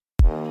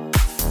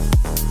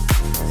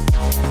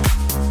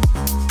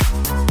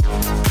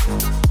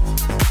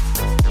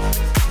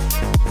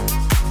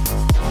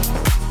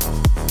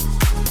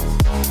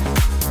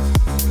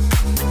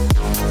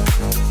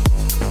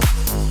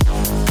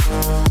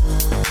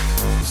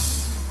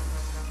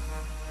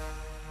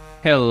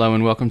Hello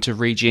and welcome to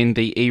Regen,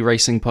 the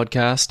e-racing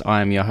podcast.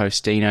 I am your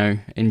host Dino,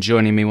 and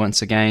joining me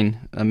once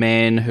again, a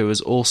man who is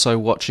also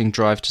watching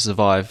Drive to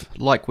Survive,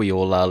 like we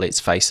all are,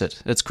 let's face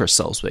it, it's Chris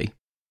Soulsby.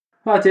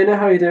 Hi Dino,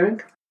 how are you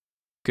doing?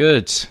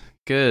 Good.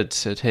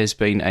 It has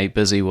been a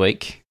busy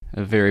week,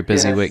 a very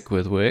busy week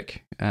with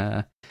work,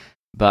 and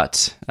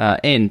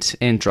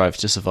Drive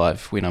to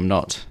Survive when I'm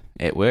not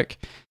at work.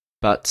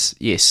 But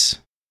yes,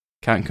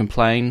 can't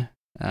complain.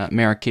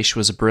 Marrakesh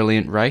was a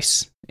brilliant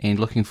race, and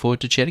looking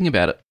forward to chatting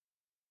about it.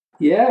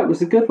 Yeah, it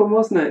was a good one,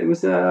 wasn't it? It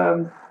was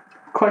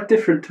quite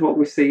different to what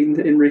we've seen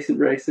in recent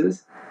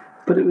races,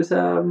 but it was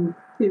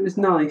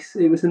nice.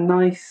 It was a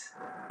nice,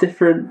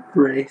 different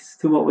race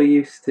to what we're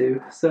used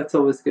to, so that's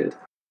always good.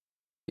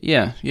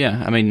 Yeah.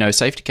 I mean, no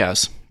safety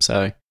cars,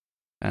 so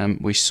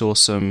we saw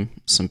some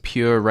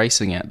pure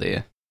racing out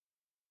there.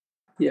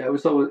 Yeah, it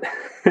was always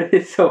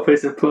it's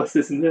always a plus,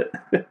 isn't it?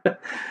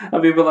 I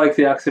mean, we like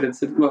the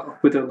accidents. Well,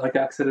 we don't like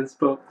accidents,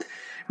 but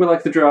we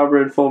like the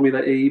drama in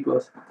Formula E.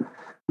 But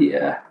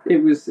yeah,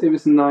 it was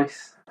a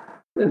nice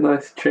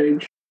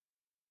change.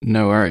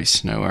 No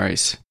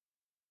worries.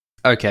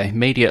 Okay,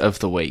 media of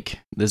the week.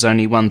 There's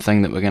only one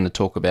thing that we're going to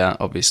talk about,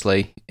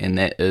 obviously, and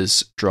that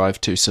is Drive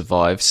to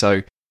Survive.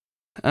 So,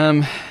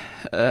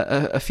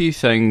 a few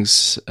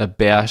things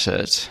about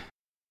it.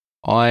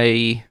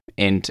 We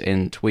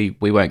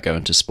won't go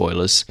into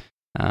spoilers,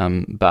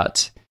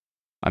 but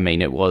I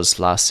mean, it was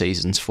last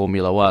season's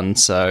Formula One,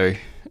 so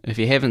if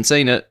you haven't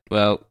seen it,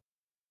 well,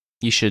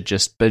 you should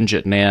just binge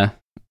it now.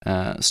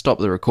 Stop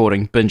the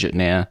recording, binge it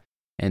now,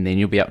 and then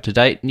you'll be up to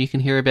date and you can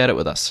hear about it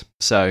with us.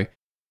 So,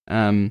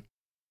 it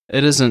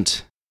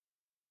isn't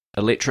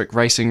electric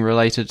racing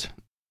related,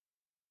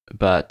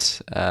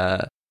 but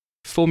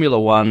Formula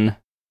One,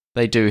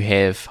 they do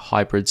have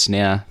hybrids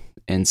now,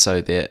 and so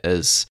there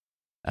is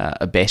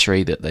a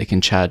battery that they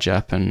can charge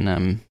up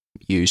and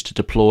use to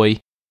deploy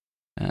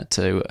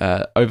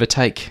to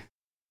overtake,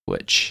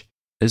 which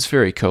is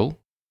very cool.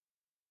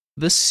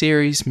 This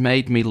series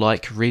made me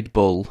like Red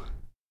Bull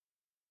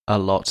a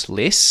lot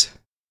less,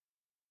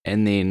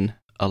 and then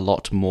a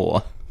lot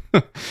more.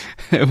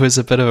 It was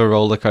a bit of a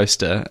roller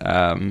coaster.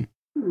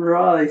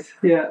 Right,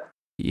 yeah.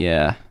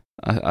 Yeah,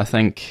 I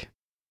think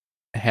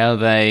how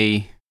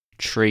they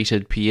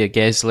treated Pierre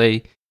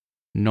Gasly,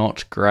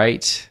 not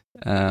great.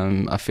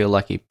 I feel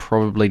like he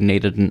probably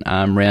needed an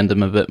arm around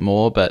him a bit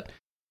more, but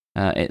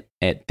at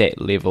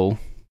that level,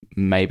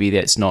 maybe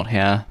that's not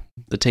how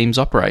the teams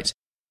operate.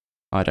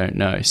 I don't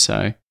know.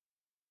 So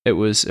it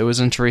was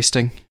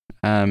interesting.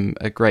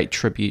 A great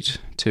tribute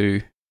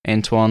to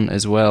Antoine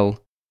as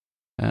well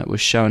was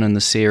shown in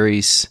the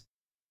series,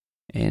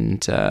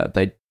 and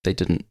they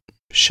didn't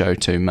show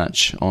too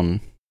much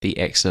on the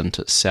accident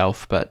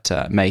itself, but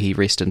may he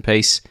rest in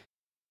peace.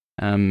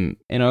 And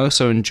I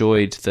also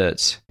enjoyed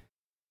that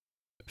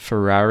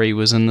Ferrari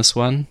was in this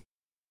one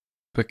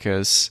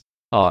because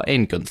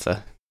and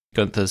Gunther.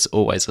 Gunther's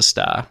always a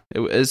star.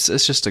 It's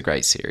just a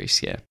great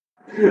series, yeah.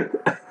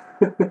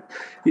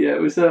 Yeah,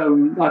 it was.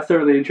 I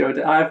thoroughly enjoyed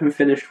it. I haven't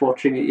finished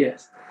watching it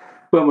yet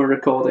when we're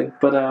recording,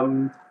 but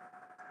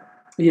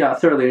yeah, I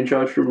thoroughly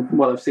enjoyed from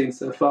what I've seen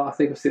so far. I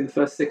think I've seen the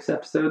first 6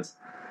 episodes,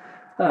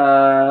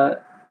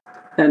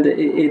 and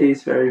it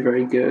is very,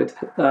 very good.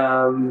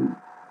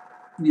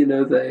 You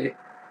know, they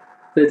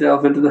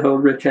delve into the whole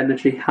rich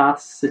energy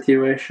Haas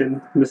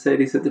situation,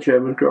 Mercedes at the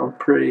German Grand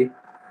Prix,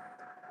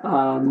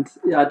 and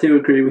I do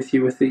agree with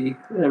you with the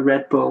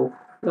Red Bull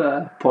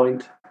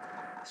point,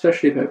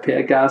 especially about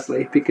Pierre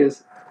Gasly,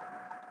 because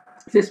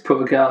this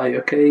poor guy,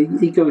 okay,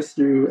 he goes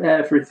through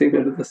everything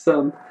under the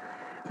sun,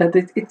 and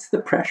it's the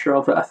pressure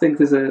of it. I think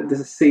there's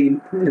a scene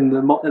in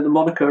the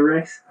Monaco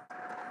race,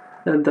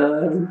 and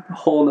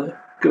Horner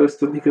goes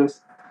to him. He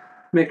goes,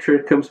 "Make sure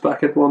it comes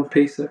back in one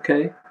piece,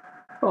 okay?"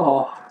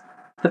 Oh,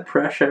 the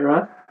pressure,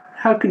 right?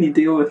 How can you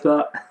deal with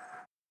that?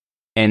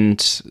 And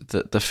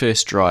the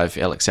first drive,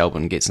 Alex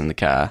Albon gets in the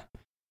car.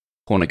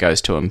 Horner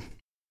goes to him.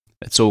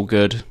 It's all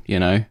good, you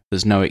know.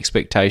 There's no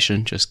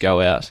expectation. Just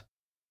go out.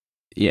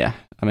 Yeah,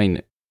 I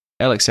mean,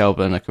 Alex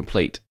Albon, a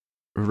complete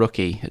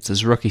rookie. It's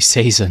his rookie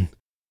season,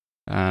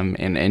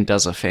 and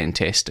does a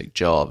fantastic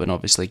job. And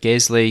obviously,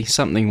 Gasly,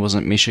 something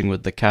wasn't meshing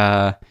with the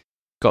car.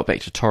 Got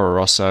back to Toro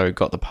Rosso,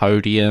 got the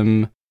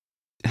podium.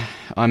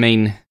 I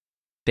mean,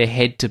 there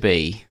had to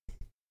be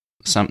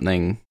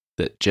something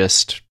that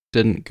just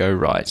didn't go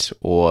right,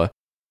 or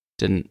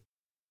didn't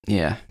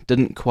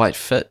quite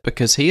fit,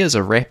 because he is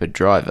a rapid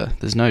driver.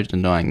 There's no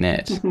denying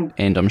that. Mm-hmm.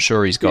 And I'm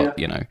sure he's got,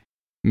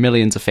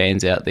 millions of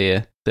fans out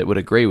there that would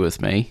agree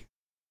with me.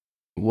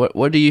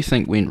 What do you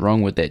think went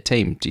wrong with that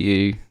team?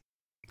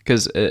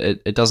 Because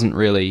it doesn't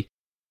really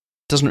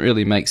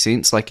make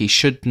sense. Like, he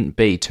shouldn't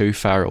be too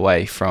far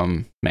away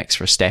from Max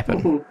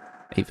Verstappen,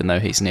 mm-hmm. even though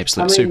he's an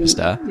absolute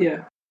superstar.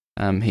 Yeah.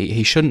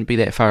 He shouldn't be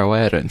that far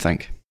away, I don't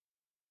think.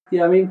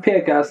 Yeah, I mean,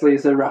 Pierre Gasly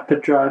is a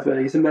rapid driver.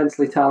 He's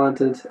immensely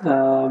talented.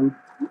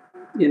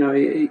 He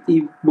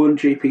won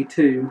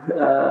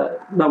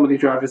GP2. Normally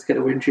drivers get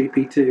to win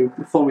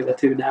GP2. Formula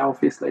 2 now,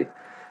 obviously.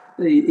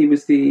 He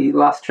was the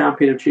last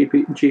champion of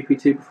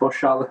GP2 before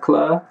Charles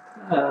Leclerc.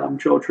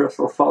 George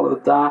Russell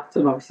followed that,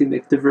 and obviously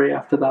Nick De Vries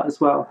after that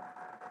as well.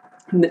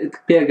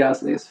 Pierre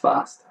Gasly is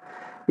fast.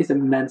 He's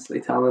immensely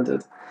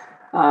talented.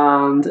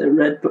 And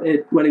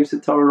when he was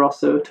at Toro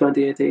Rosso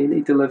 2018,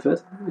 he delivered.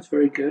 It was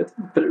very good.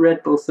 But at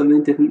Red Bull,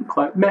 something didn't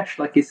quite mesh,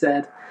 like he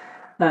said.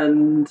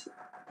 And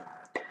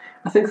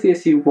I think the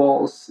issue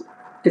was,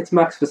 it's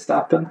Max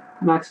Verstappen.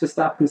 Max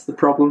Verstappen's the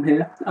problem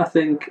here. I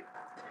think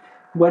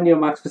when you're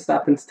Max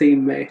Verstappen's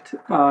teammate,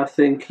 I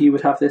think he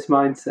would have this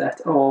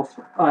mindset of,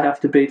 I have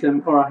to beat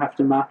him or I have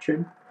to match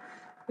him.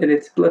 And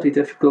it's bloody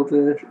difficult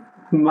to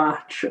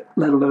match,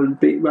 let alone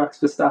beat Max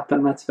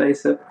Verstappen, let's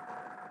face it.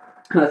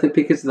 And I think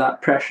because of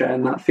that pressure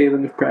and that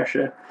feeling of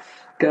pressure,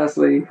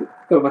 Gasly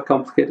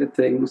overcomplicated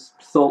things,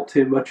 thought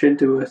too much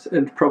into it,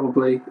 and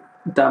probably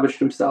damaged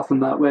himself in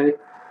that way.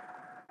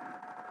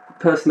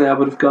 Personally, I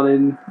would have gone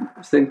in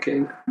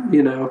thinking,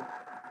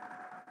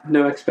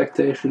 no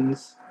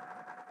expectations,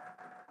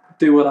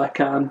 do what I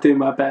can, do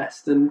my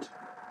best, and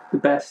the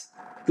best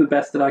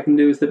that I can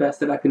do is the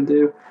best that I can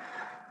do,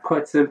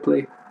 quite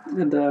simply.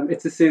 And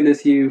it's as soon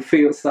as you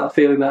start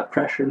feeling that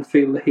pressure and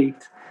feel the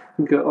heat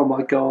and go, oh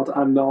my god,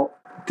 I'm not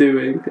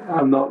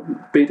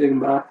beating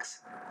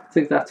Max. I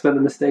think that's when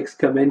the mistakes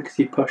come in, because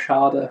you push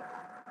harder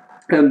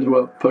and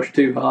push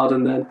too hard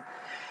and then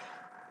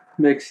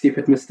make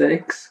stupid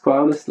mistakes, quite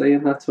honestly,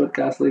 and that's what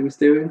Gasly was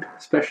doing,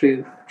 especially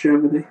in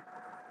Germany.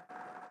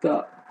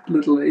 That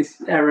little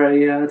error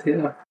he had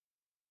here.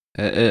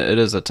 It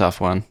is a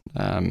tough one.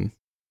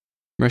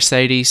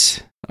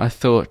 Mercedes, I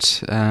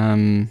thought,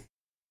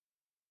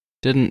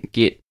 didn't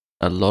get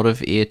a lot of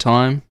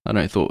airtime. I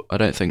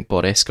don't think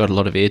Bottas got a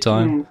lot of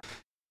airtime.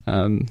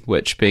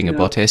 Which, being a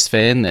Bottas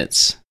fan,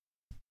 that's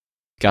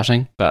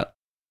gutting. But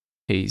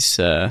he's,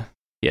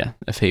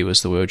 if he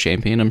was the world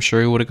champion, I'm sure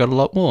he would have got a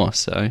lot more.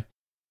 So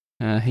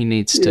he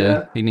needs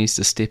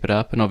to step it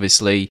up. And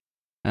obviously,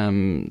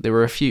 there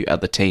were a few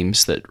other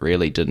teams that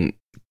really didn't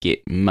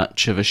get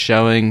much of a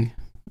showing.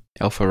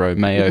 Alfa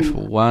Romeo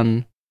for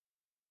one.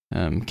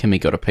 Kimi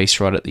got a piece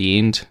right at the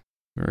end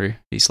where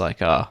he's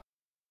like,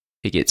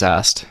 he gets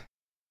asked,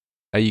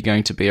 are you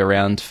going to be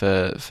around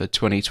for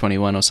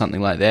 2021 or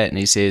something like that? And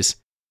he says,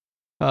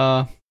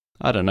 I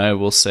don't know,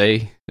 we'll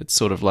see. It's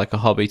sort of like a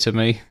hobby to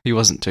me. He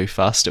wasn't too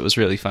fussed. It was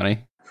really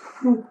funny.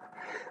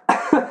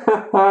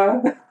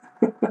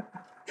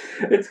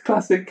 It's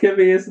classic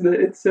Kimi, isn't it?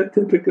 It's so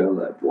typical.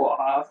 Like,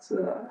 what?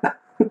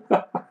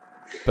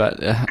 But,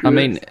 I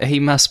mean, he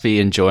must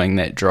be enjoying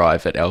that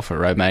drive at Alfa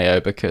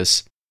Romeo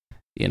because,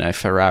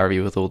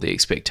 Ferrari with all the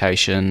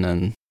expectation,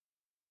 and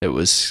it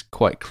was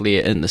quite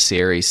clear in the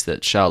series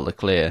that Charles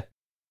Leclerc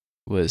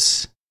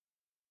was,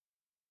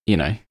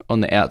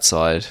 on the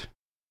outside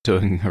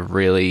doing a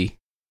really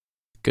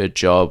good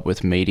job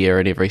with media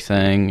and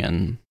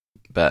everything,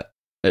 but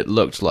it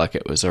looked like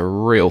it was a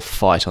real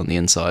fight on the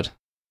inside.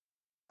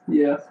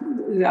 Yeah,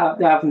 I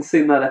haven't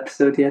seen that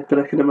episode yet, but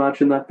I can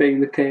imagine that being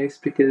the case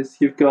because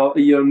you've got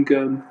a young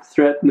gun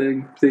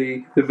threatening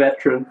the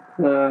veteran,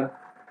 the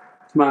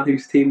man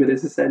whose team it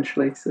is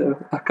essentially,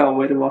 so I can't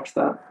wait to watch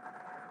that.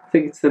 I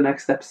think it's the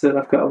next episode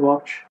I've got to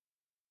watch.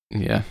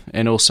 Yeah,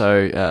 and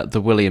also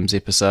the Williams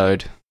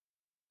episode,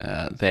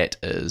 that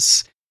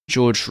is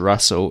George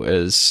Russell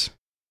is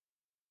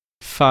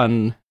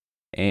fun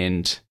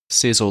and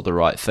says all the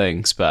right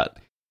things, but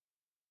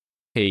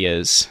he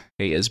is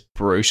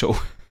brutal.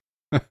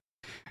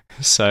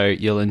 So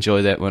you'll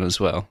enjoy that one as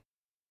well.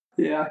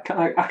 Yeah,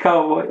 I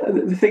can't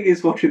wait. The thing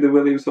is, watching the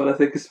Williams one, I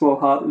think a small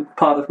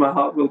part of my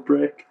heart will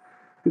break.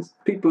 Because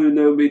people who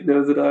know me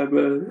know that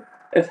I'm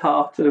at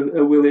heart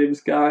a Williams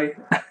guy.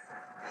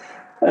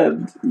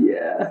 And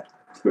yeah,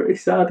 it's very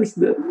sad,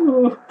 isn't it?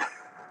 Oh,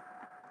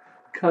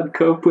 can't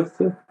cope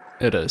with it.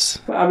 It is.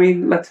 I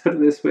mean, let's put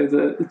it this way,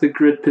 the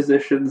grid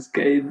positions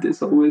gained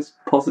is always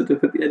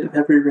positive at the end of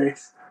every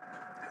race.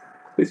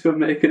 At least we're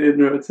making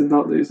inroads and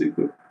not losing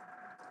them.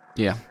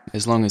 Yeah,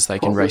 as long as they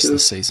can race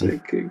this season.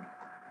 Thinking.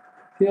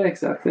 Yeah,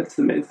 exactly. That's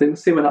the main thing.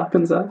 See what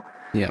happens,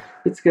 Yeah.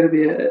 It's going to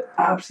be an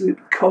absolute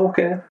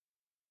corker.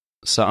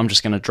 So I'm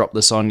just going to drop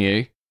this on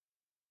you.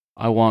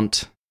 I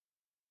want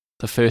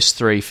the first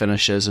 3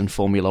 finishes in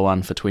Formula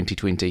 1 for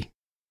 2020.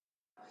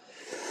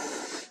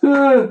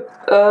 Lewis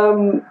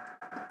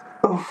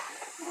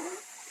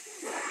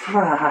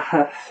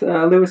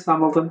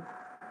Hamilton.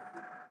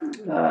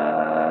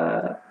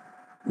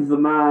 The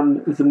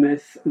man, the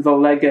myth, the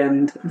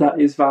legend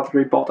that is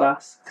Valtteri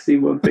Bottas, because he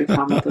won't beat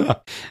Hamilton.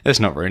 That's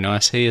not very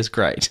nice. He is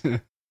great.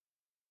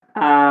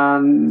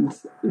 And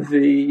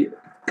the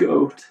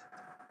GOAT,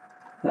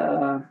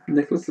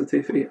 Nicholas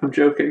Latifi. I'm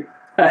joking.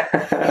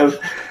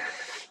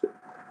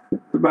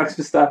 Max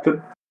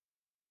Verstappen.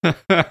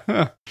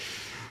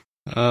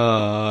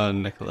 Oh,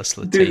 Nicholas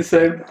Latifi. Do the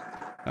same.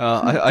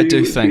 I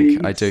do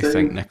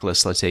think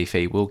Nicholas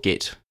Latifi will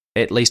get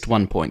at least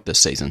 1 point this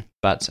season,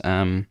 but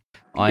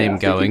I am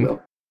going,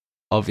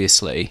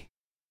 obviously,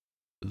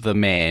 the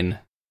man,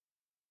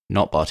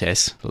 not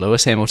Bottas,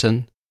 Lewis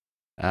Hamilton,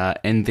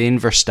 and then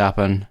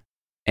Verstappen,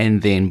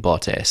 and then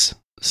Bottas.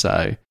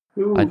 So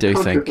I do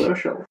think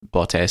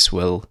Bottas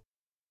will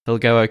he'll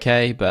go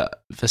okay,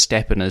 but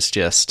Verstappen is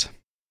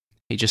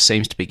he just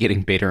seems to be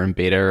getting better and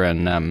better,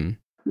 and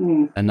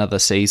another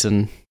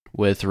season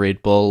with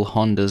Red Bull,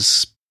 Honda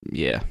is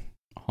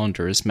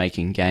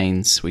making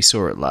gains. We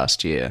saw it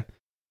last year,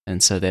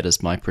 and so that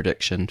is my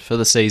prediction for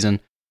the season.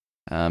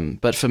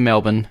 But for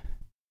Melbourne,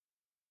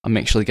 I'm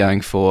actually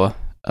going for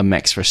a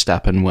Max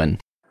Verstappen win.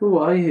 Who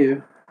are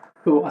you?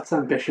 Oh, that's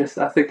ambitious.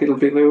 I think it'll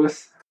be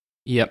Lewis.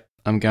 Yep,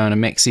 I'm going to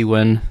Maxi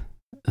win,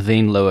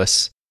 then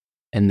Lewis,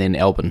 and then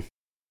Albon.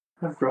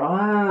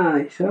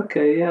 Right.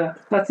 Okay. Yeah.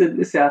 That's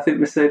it. See, I think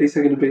Mercedes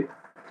are going to be.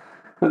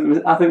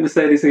 I think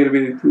Mercedes are going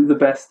to be the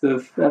best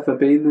they've ever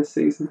been this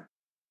season.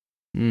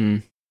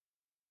 I'm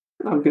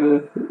going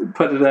to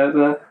put it out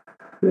there.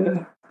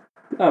 Yeah.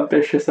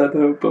 Ambitious, I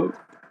know, but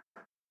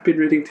been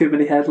reading too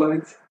many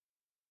headlines.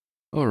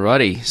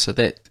 Alrighty, so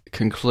that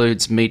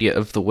concludes Media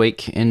of the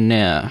Week, and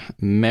now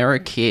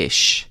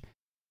Marrakesh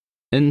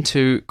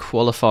into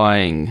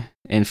qualifying.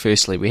 And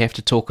firstly, we have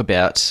to talk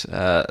about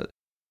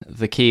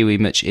the Kiwi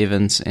Mitch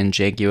Evans and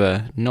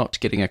Jaguar not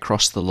getting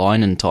across the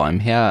line in time.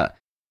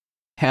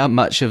 How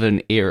much of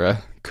an error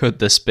could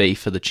this be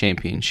for the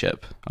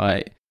championship?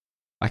 I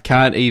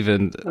can't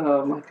even.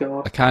 Oh my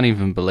god! I can't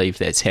even believe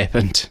that's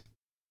happened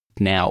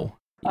now.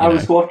 I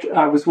was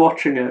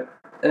watching it,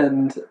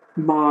 and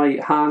my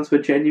hands were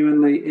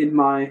genuinely in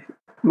my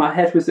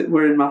head.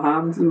 Were in my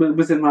hands.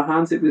 Was in my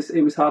hands. It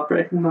was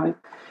heartbreaking. Like,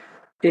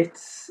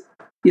 it's,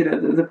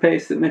 the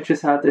pace that Mitch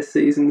has had this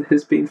season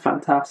has been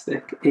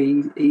fantastic.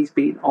 He's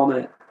been on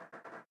it,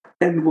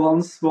 and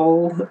one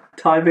small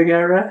timing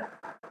error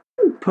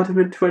put him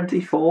in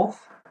 24th.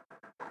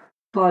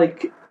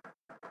 Like,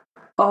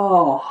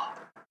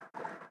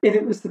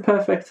 it was the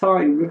perfect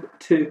time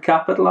to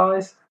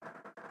capitalise,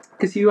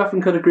 because you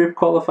haven't got a group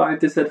qualifying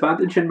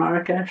disadvantage in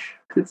Marrakesh.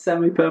 It's a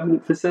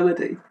semi-permanent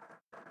facility.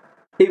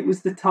 It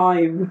was the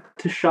time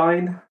to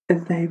shine,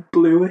 and they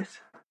blew it.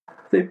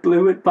 They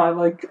blew it by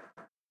like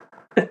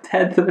a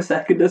tenth of a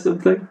second or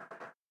something.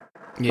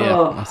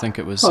 Yeah, I think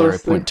it was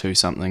 0.2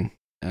 something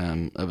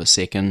of a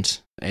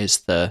second, as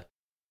the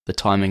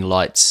timing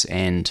lights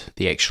and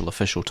the actual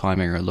official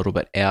timing are a little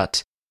bit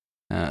out.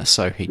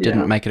 So he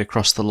didn't make it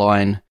across the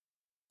line,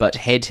 but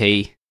had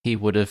he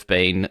would have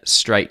been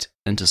straight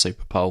into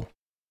Super Pole.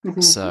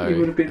 Mm-hmm. So he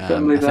would have been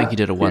I think he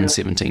did a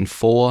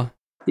 1:17.4.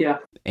 Yeah.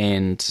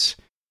 And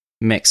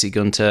Maxi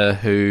Gunter,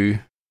 who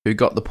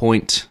got the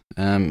point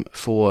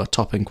for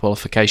topping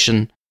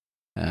qualification,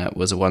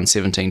 was a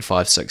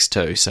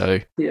 1:17.562. So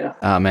yeah,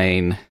 I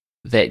mean,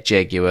 that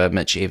Jaguar,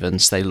 Mitch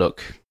Evans, they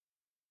look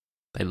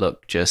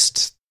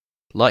just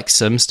like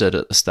Sims did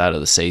at the start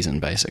of the season,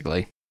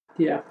 basically.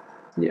 Yeah,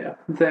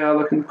 they are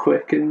looking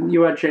quick. And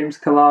you had James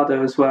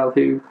Collado as well,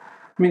 who,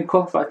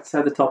 qualified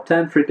inside the top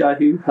 10 for a guy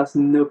who has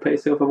no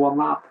pace over one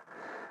lap.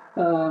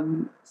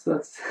 So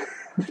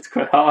that's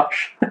quite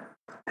harsh.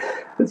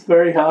 It's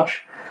very harsh.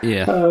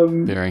 Yeah,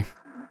 very.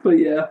 But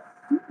yeah,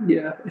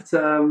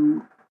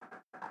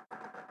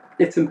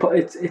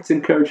 it's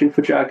encouraging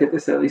for Jag at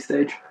this early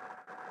stage,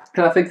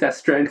 and I think their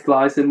strength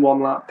lies in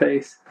one lap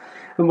pace,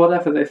 and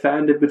whatever they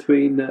found in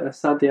between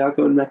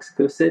Santiago and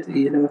Mexico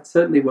City, it's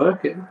certainly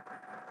working,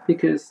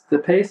 because the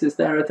pace is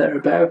there or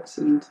thereabouts,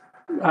 and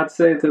I'd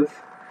say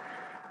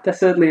they're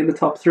certainly in the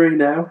top three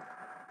now,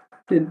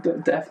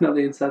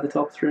 definitely inside the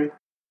top three.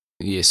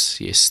 Yes,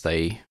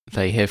 they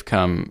have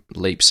come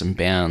leaps and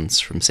bounds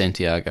from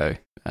Santiago.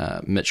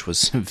 Mitch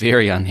was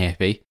very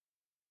unhappy.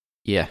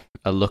 Yeah,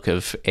 a look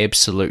of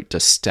absolute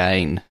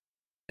disdain,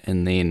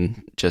 and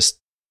then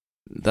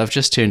they've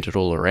just turned it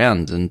all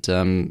around, and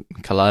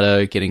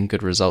Collado getting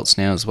good results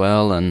now as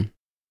well, and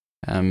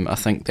I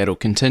think that'll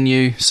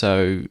continue.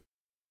 So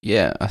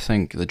yeah, I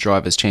think the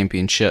Drivers'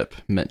 Championship,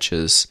 Mitch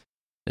is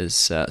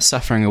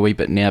suffering a wee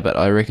bit now, but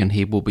I reckon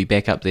he will be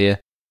back up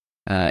there.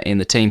 And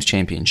the Teams'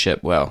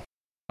 Championship, well,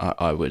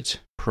 I would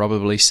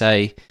probably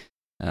say,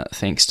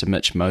 thanks to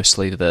Mitch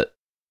mostly, that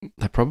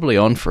they're probably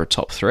on for a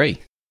top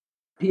three.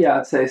 Yeah,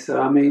 I'd say so.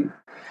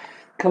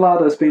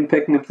 Collado's been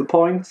picking up the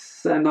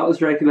points, and not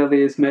as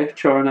regularly as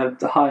Mitch, or in a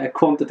higher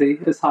quantity,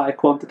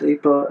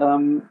 but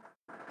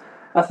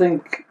I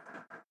think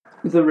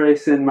the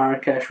race in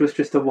Marrakesh was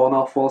just a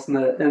one-off, wasn't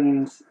it?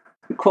 And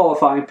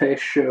qualifying pace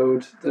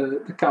showed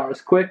the car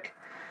is quick,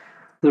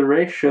 the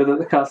race showed that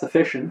the car's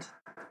efficient,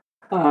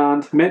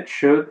 and Mitch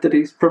showed that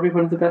he's probably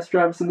one of the best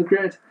drivers in the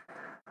grid,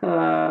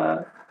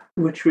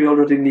 which we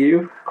already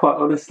knew, quite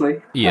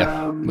honestly.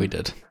 Yeah, we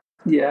did.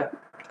 Yeah,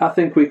 I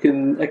think we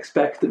can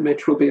expect that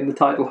Mitch will be in the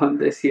title hunt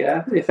this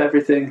year, if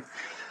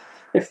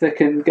they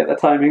can get the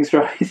timings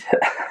right.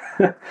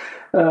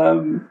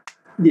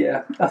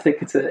 Yeah, I think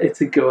it's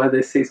a goer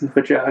this season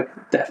for Jag,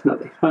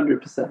 definitely,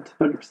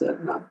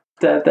 100%. No,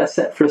 they're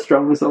set for a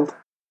strong result.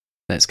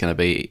 That's going to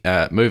be,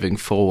 moving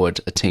forward,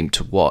 a team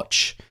to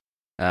watch.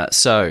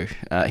 So,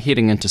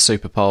 heading into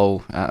Super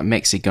Pole,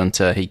 Maxi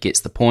Gunter, he gets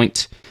the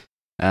point,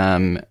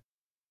 and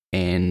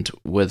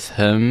with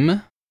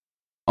him,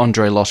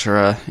 Andre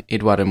Lotterer,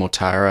 Eduardo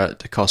Mortara,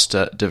 Da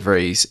Costa, De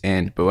Vries,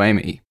 and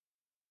Buemi.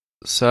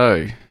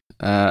 So,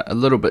 A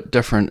little bit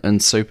different in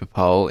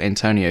Superpole.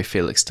 Antonio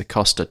Felix da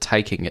Costa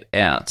taking it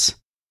out.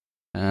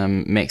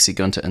 Maxi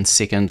Gunter in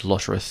second,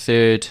 Lotterer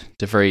third,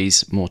 De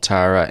Vries,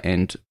 Mortara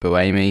and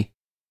Buemi.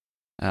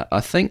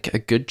 I think a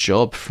good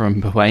job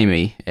from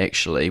Buemi,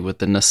 actually, with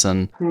the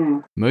Nissan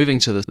moving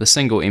to the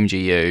single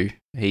MGU.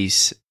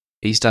 He's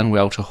done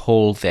well to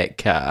haul that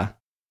car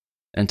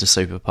into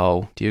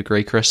Superpole. Do you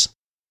agree, Chris?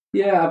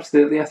 Yeah,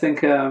 absolutely. I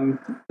think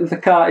the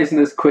car isn't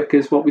as quick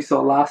as what we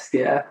saw last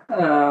year,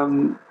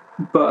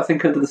 but I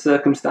think under the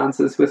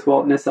circumstances with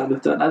what Nissan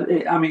have done,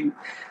 I mean,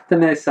 the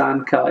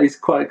Nissan car is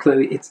quite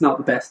clearly, it's not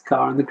the best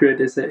car on the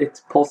grid, is it?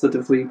 It's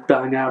positively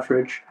bang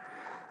average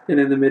and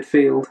in the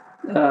midfield.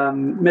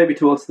 Maybe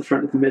towards the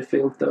front of the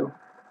midfield, though,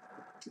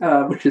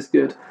 which is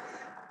good.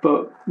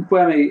 But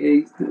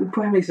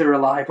Buemi's a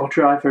reliable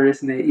driver,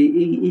 isn't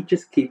he? He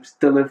just keeps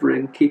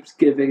delivering, keeps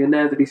giving, and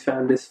now that he's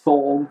found his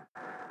form,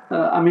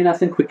 I mean, I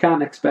think we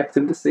can expect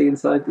him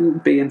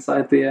to be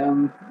inside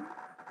the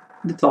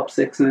top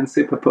six and in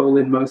Superpole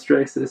in most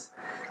races,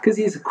 because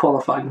he's a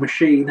qualifying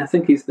machine. I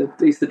think he's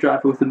the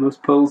driver with the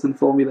most poles in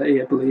Formula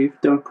E, I believe.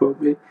 Don't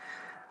quote me.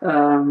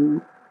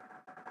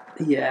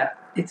 Yeah,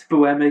 it's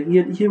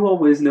Buemi. You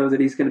always know that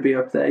he's going to be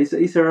up there.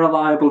 He's a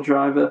reliable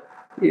driver.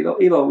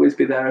 He'll always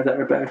be there or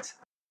thereabouts.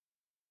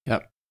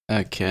 Yep.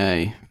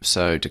 Okay.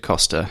 So Da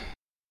Costa,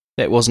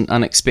 that wasn't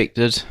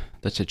unexpected.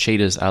 The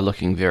Techeetahs are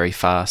looking very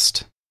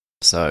fast.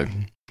 So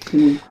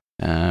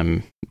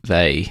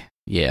they're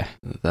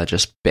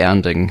just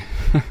bounding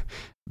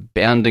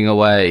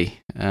away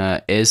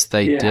as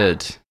they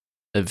did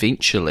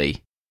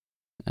eventually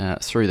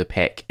through the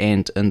pack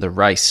and in the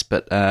race.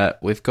 But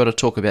we've got to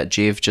talk about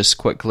Jev just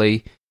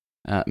quickly,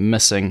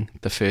 missing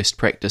the first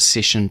practice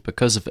session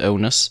because of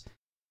illness.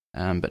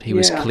 But he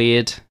was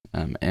cleared,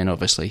 and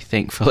obviously,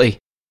 thankfully,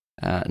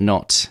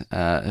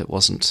 it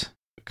wasn't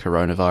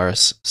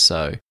coronavirus.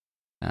 So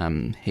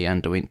he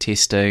underwent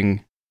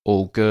testing,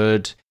 all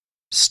good.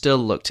 Still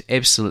looked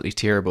absolutely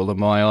terrible in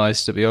my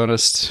eyes, to be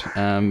honest,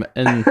 in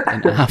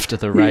and after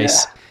the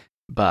race. Yeah.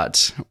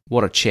 But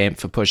what a champ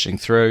for pushing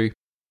through.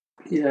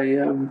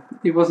 Yeah,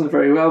 he wasn't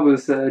very well,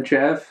 was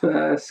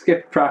Jev.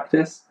 Skipped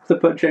practice to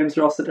put James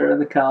Rossiter in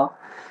the car,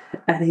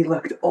 and he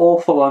looked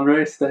awful on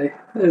race day.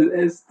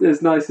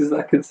 As nice as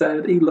that can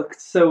sound, he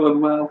looked so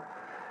unwell.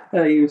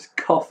 He was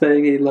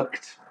coughing, he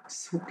looked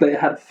like he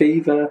had a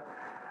fever.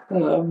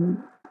 What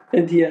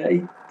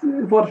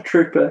a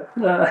trooper.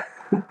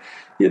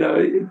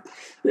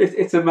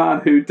 It's a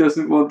man who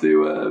doesn't want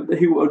to,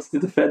 he wants to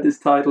defend his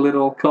title at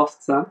all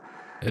costs, Sam.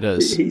 It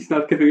is. He's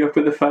not giving up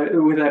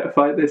without a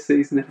fight this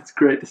season, and it's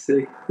great to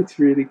see. It's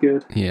really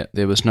good. Yeah,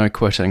 there was no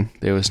quitting.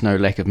 There was no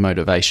lack of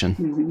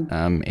motivation,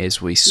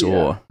 as we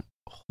saw,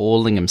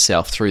 hauling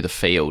himself through the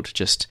field,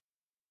 just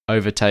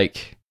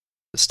overtake,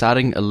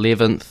 starting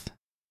 11th,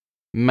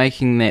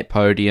 making that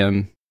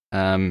podium,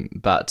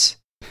 but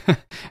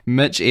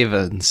Mitch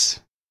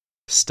Evans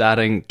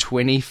starting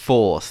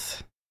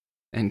 24th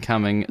and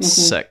coming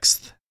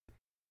 6th,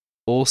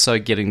 also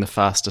getting the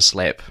fastest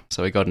lap,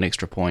 so he got an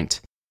extra point.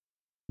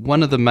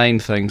 One of the main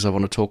things I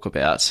want to talk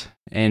about,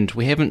 and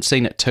we haven't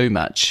seen it too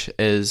much,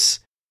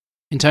 is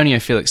Antonio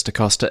Felix da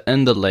Costa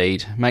in the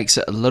lead makes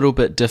it a little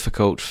bit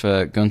difficult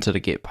for Gunter to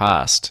get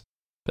past,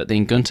 but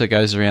then Gunter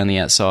goes around the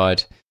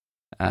outside,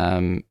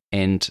 and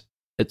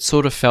it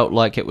sort of felt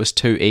like it was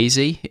too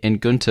easy,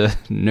 and Gunter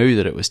knew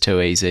that it was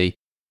too easy,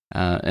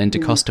 and da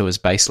Costa was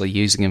basically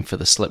using him for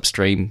the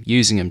slipstream,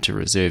 using him to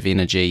reserve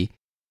energy,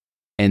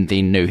 and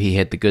then knew he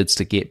had the goods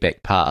to get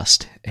back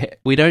past.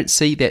 We don't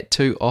see that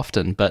too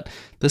often, but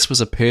this was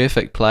a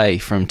perfect play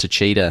from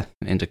Techeetah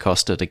and da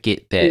Costa to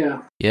get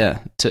that.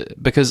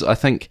 Because I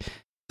think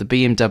the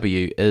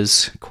BMW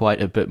is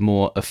quite a bit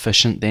more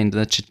efficient than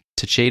the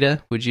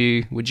Techeetah. Would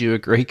you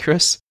agree,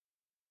 Chris?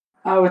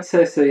 I would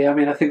say so, yeah. I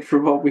mean, I think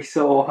from what we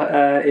saw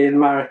in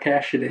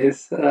Marrakesh it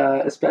is,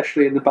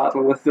 especially in the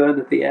battle with Verne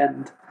at the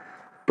end.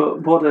 But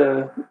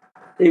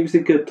it was a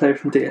good play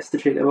from DS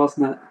Techeetah,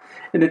 wasn't it?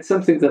 And it's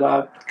something that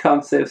I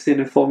can't say I've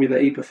seen in Formula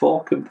E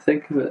before, couldn't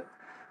think of it.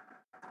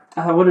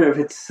 I wonder if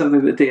it's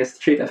something that DS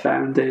Techeetah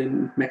found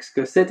in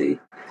Mexico City,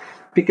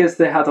 because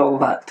they had all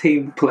that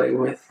team play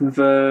with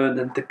Verne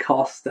and da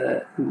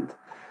Costa, and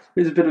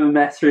it was a bit of a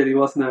mess, really,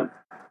 wasn't it?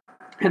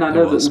 And I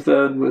know that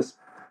Verne was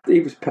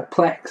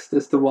perplexed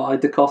as to why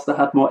da Costa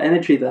had more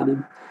energy than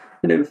him.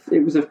 And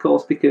it was, of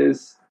course,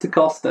 because da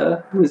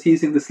Costa was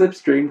using the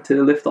slipstream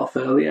to lift off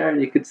earlier,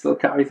 and he could still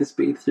carry the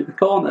speed through the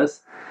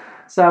corners.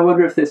 So I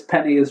wonder if this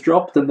penny has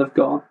dropped and they've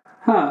gone,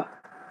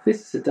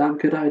 this is a damn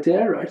good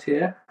idea right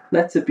here.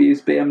 Let's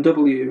abuse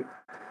BMW.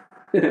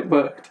 And it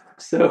worked.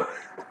 So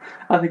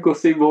I think we'll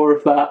see more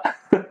of that.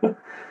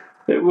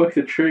 It worked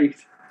a treat.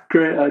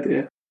 Great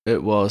idea.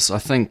 It was. I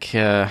think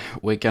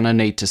we're going to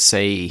need to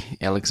see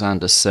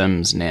Alexander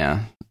Sims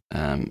now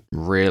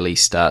really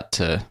start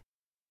to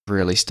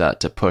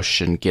push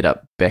and get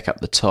back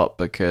up the top,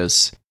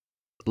 because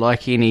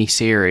like any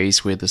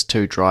series where there's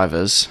two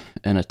drivers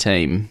in a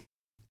team,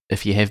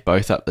 if you have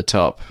both up the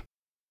top,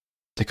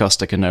 da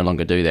Costa can no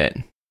longer do that.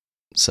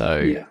 So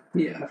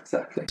yeah,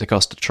 exactly. Da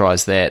Costa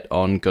tries that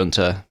on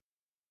Gunter.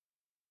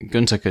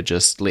 Gunter could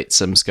just let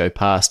Sims go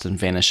past and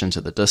vanish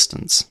into the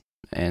distance,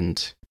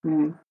 and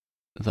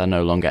they're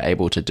no longer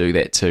able to do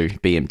that to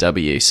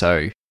BMW.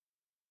 So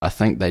I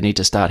think they need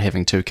to start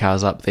having two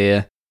cars up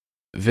there.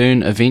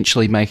 Vern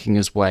eventually making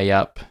his way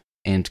up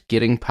and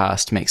getting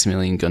past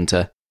Maximilian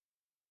Gunter,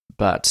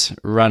 but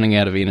running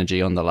out of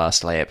energy on the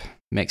last lap.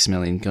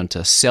 Maximilian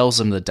Gunter sells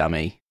him the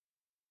dummy,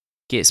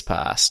 gets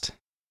past.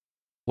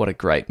 What a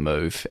great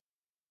move.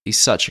 He's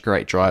such a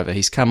great driver.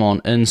 He's come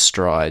on in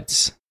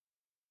strides.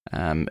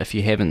 If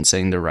you haven't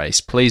seen the race,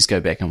 please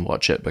go back and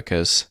watch it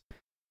because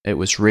it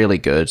was really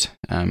good.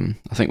 I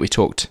think we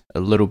talked a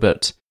little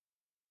bit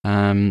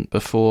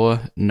before,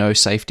 no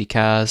safety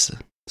cars.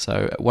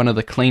 So one of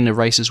the cleaner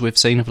races we've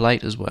seen of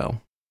late as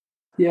well.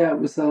 Yeah, it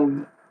was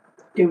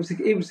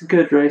a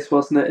good race,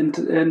 wasn't it?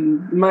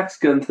 And Max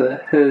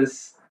Gunther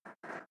has,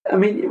 I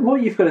mean,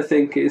 what you've got to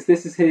think is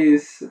this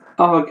is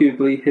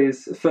arguably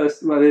his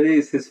first. Well, it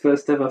is his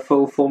first ever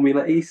full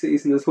Formula E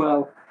season as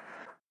well.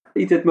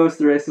 He did most of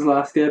the races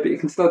last year, but you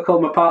can still call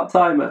him a part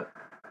timer.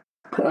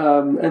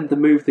 And the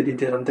move that he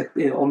did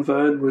on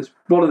Vern was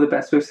one of the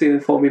best we've seen in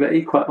Formula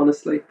E. Quite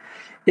honestly,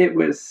 it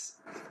was.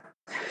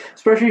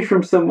 Especially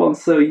from someone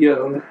so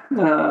young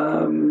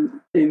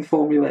in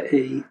Formula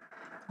E,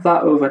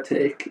 that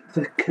overtake,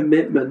 the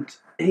commitment,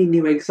 he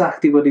knew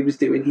exactly what he was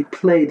doing. He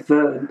played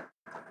Vern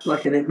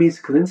like a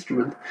musical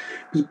instrument.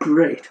 It was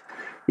great.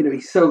 You know,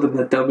 he sold him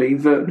the dummy,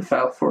 Vern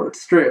fell for it,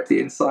 straight up the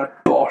inside,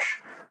 bosh.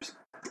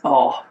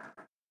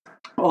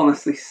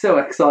 Honestly, so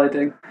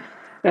exciting.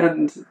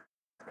 And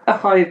a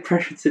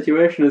high-pressure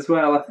situation as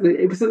well.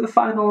 It was at the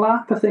final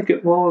lap, I think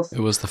it was. It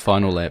was the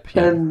final lap,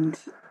 yeah. And,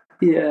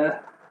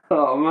 yeah...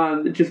 Oh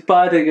man, just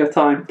biding your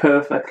time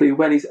perfectly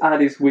when he's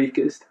at his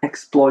weakest.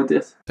 Exploit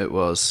it. It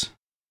was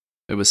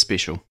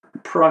special.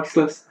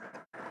 Priceless.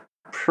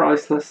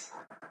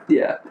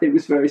 Yeah, it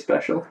was very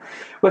special.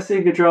 We're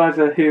seeing a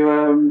driver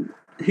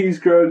who's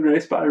growing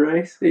race by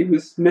race. He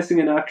was missing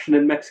in action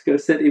in Mexico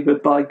City,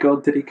 but by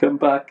God did he come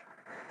back.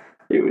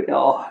 It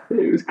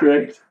was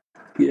great.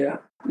 Yeah,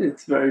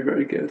 it's very,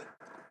 very good.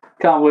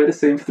 Can't wait to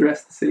see him for the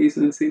rest of the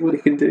season and see what he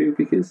can do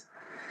because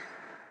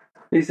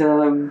he's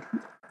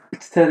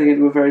it's turning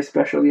into a very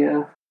special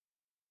year.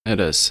 It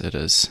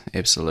is,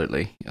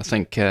 absolutely. I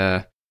think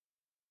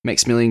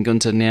Maximilian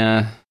Gunter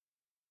now,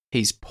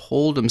 he's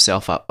pulled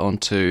himself up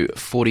onto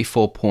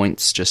 44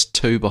 points, just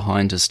 2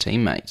 behind his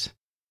teammate.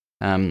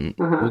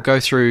 We'll go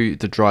through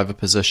the driver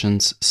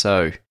positions.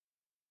 So,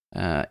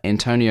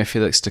 Antonio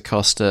Felix da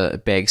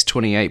Costa bags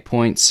 28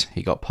 points.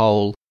 He got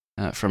pole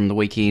from the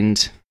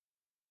weekend.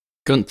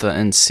 Gunther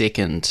in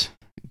second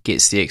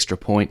gets the extra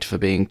point for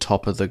being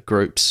top of the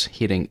groups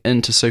heading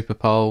into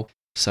Superpole,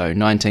 so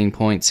 19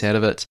 points out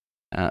of it.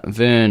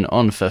 Vern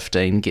on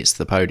 15 gets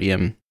the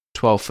podium,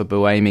 12 for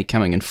Buemi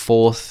coming in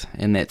 4th,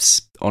 and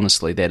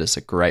that is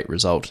a great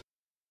result.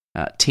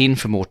 10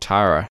 for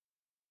Mortara,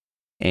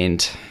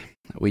 and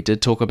we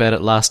did talk about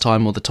it last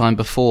time or the time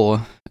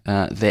before,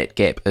 that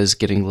gap is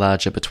getting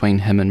larger between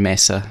him and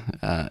Massa.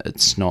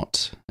 It's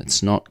not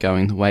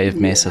going the way of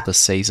Massa this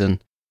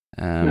season.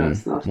 No,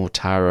 it's not.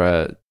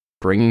 Mortara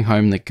bringing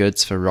home the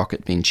goods for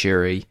Rocket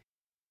Venturi.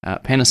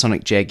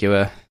 Panasonic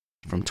Jaguar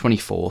from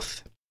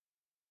 24th.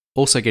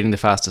 Also getting the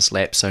fastest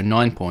lap, so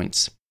 9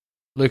 points.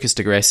 Lucas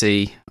Di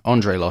Grassi,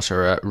 Andre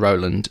Lotterer,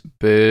 Roland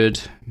Bird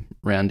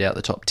round out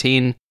the top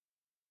 10.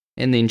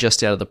 And then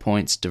just out of the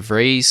points, De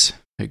Vries,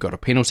 who got a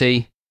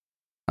penalty.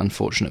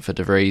 Unfortunate for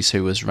De Vries,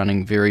 who was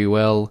running very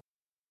well.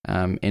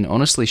 And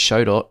honestly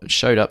showed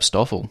up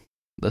Stoffel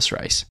this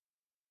race.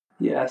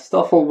 Yeah,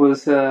 Stoffel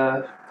was...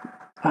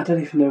 I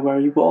don't even know where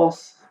he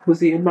was. Was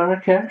he in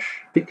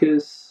Marrakesh?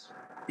 Because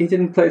he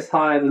didn't place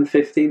higher than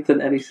 15th in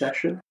any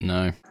session.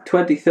 No.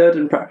 23rd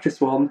in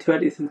practice 1,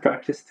 20th in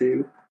practice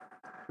 2,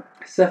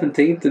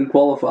 17th in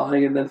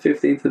qualifying, and then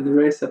 15th in the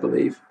race, I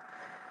believe.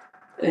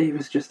 He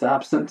was just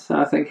absent.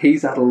 I think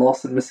he's at a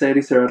loss, and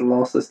Mercedes are at a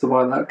loss as to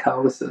why that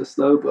car was so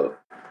slow,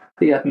 but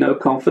he had no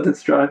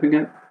confidence driving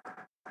it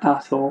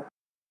at all.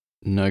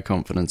 No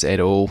confidence at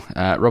all.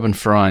 Robin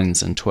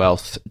Freins in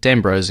 12th.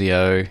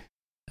 D'Ambrosio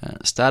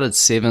started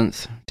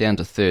 7th, down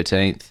to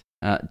 13th.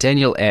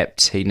 Daniel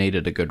Abt, he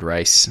needed a good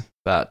race,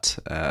 but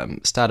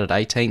started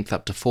 18th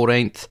up to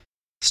 14th.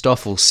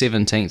 Stoffel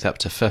 17th up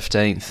to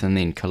 15th, and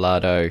then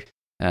Collado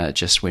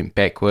just went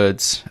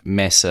backwards.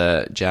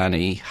 Massa,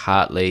 Gianni,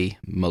 Hartley,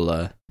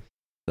 Muller.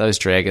 Those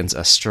Dragons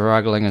are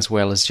struggling as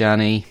well as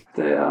Gianni.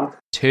 They are.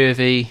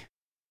 Turvey,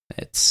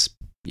 that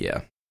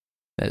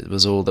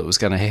was all that was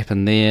going to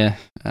happen there.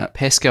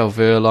 Pascal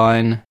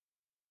Wehrlein,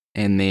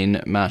 and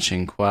then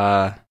Marcin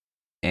Kwa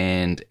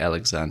and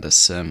Alexander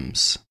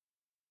Sims.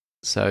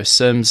 So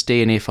Sims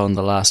DNF on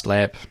the last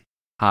lap,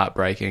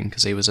 heartbreaking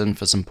because he was in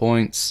for some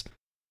points.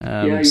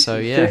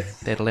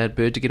 That allowed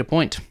Bird to get a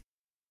point.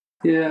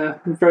 Yeah,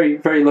 very,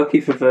 very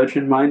lucky for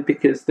Virgin Mind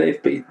because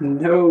they've been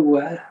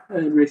nowhere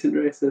in recent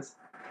races.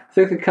 I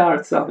think the car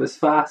itself is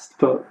fast,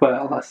 but,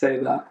 well, I say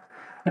that.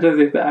 I don't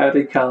think the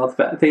Audi car,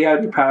 the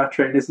Audi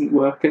powertrain isn't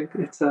working.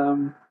 It's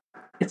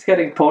it's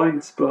getting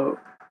points, but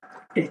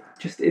it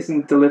just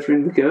isn't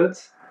delivering the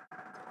goods.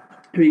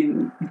 I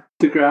mean,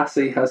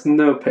 Degrassi has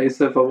no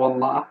pace over 1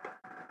 lap.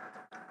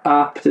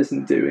 Apt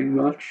isn't doing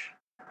much.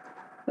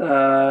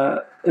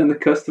 And the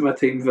customer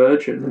team,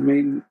 Virgin, I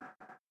mean,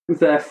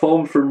 their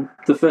form from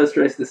the first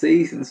race of the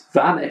season's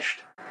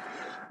vanished.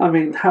 I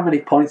mean, how many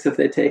points have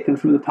they taken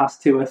from the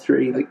past 2 or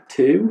 3? Like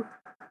 2?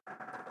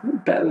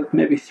 Better,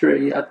 maybe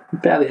 3.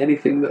 Barely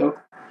anything, though.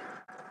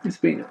 It's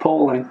been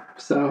appalling.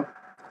 So,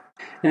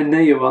 and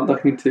Neo aren't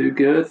looking too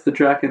good. The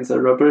Dragons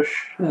are rubbish.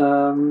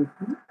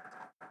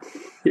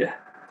 Yeah.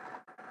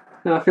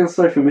 No, I feel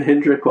sorry for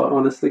Mahindra, quite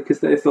honestly, because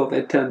they thought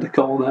they'd turned a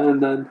corner,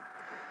 and then,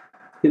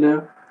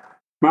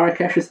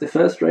 Marrakesh is the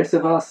first race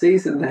of our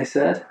season, they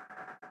said.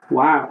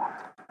 Wow.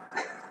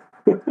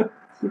 The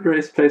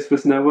race pace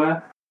was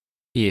nowhere.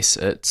 Yes,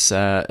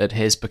 it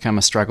has become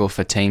a struggle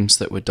for teams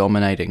that were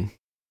dominating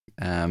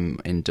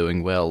and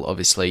doing well.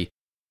 Obviously,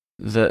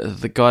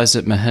 the guys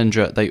at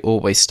Mahindra, they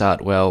always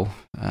start well,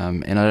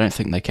 and I don't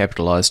think they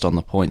capitalised on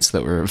the points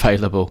that were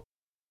available,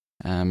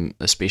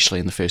 especially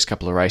in the first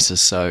couple of races.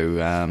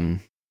 So,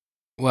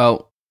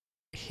 well,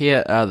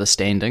 here are the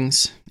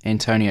standings.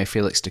 Antonio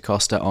Felix da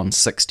Costa on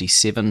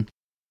 67.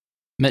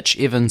 Mitch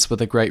Evans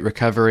with a great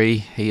recovery.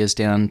 He is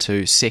down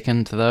to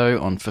second, though,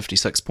 on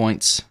 56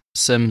 points.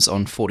 Sims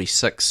on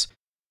 46.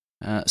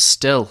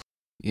 Still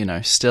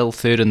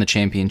third in the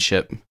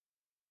championship.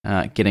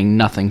 Getting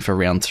nothing for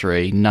round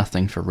 3,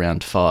 nothing for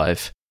round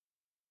 5.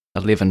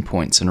 11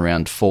 points in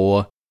round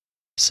 4.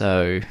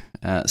 So,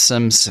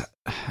 Sims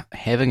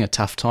having a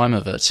tough time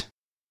of it.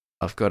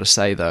 I've got to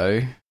say,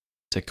 though,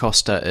 Da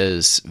Costa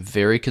is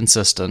very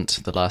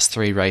consistent. The last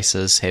 3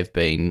 races have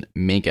been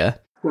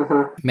mega.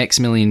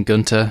 Maximilian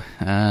Gunter,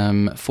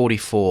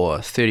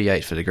 44,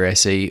 38 for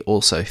Degrassi,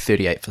 also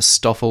 38 for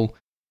Stoffel.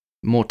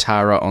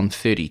 Mortara on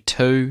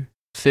 32,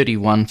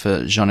 31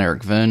 for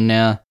Jean-Eric Verne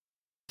now,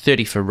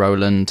 30 for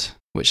Roland,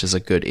 which is a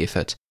good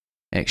effort,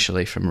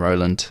 actually, from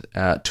Roland.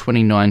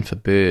 29 for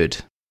Bird.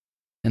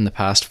 In the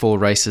past 4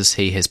 races,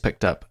 he has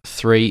picked up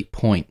 3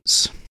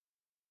 points.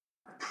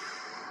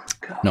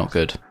 God. Not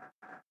good.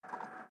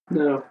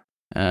 No.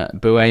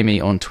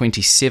 Buemi on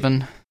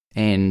 27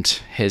 and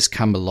has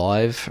come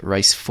alive.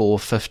 Race 4,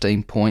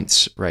 15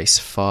 points. Race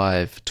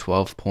 5,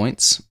 12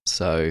 points.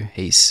 So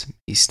he's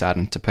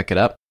starting to pick it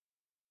up.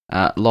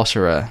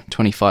 Lotterer,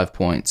 25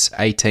 points.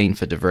 18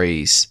 for De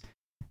Vries.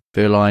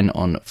 Verline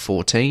on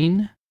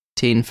 14.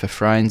 10 for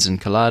Freins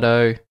and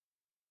Collado.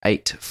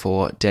 8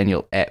 for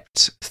Daniel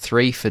Apt.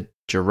 3 for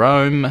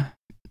Jerome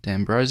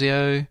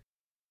D'Ambrosio.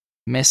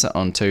 Massa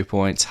on 2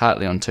 points.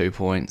 Hartley on 2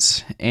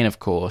 points. And of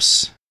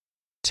course,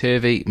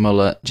 Turvey,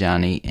 Muller,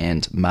 Jani,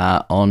 and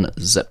Ma on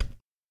zip.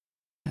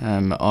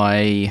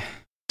 I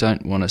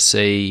don't want to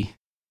see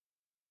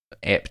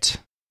Apt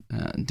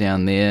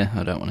down there.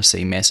 I don't want to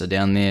see Massa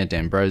down there.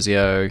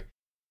 D'Ambrosio.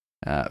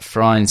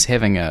 Freins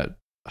having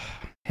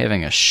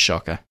a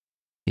shocker.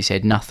 He's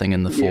had nothing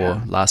in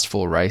the last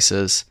 4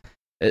 races.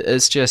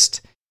 It's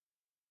just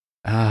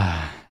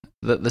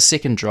the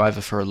second driver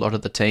for a lot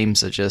of the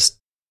teams are just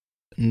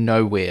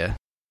nowhere.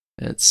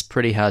 It's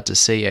pretty hard to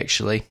see,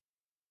 actually.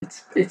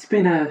 It's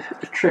been a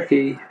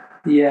tricky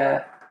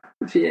year.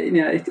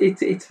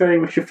 It's very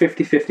much a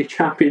 50-50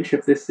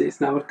 championship this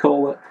season, I would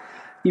call it.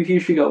 You've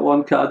usually got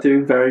one car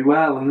doing very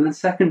well, and then the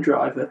second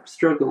driver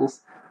struggles.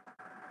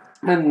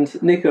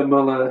 And Nico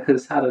Muller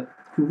has had a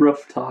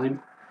rough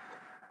time.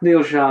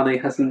 Neil Jani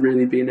hasn't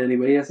really been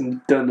anywhere. He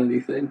hasn't done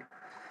anything.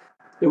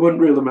 It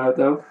wouldn't rule him out,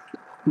 though.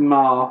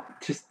 Ma,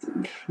 just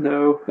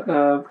no.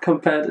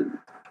 Compared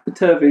to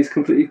Turvey's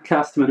completely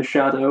cast him in a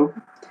shadow.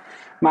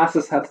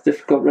 Massa's had a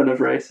difficult run of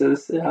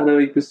races. I know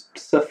he was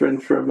suffering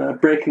from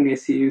braking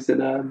issues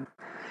in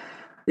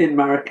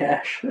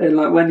Marrakesh. And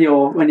like when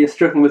you're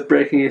struggling with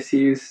braking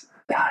issues,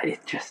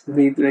 it just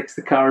makes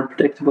the car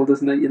unpredictable,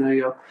 doesn't it?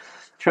 You're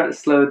trying to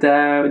slow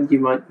down, you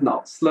might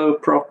not slow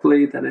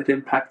properly, then it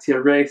impacts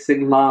your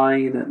racing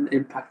line and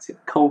impacts your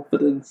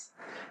confidence.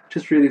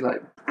 Just really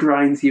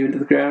grinds you into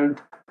the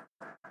ground.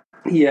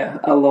 Yeah,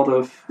 a lot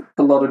of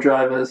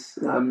drivers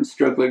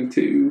struggling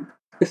to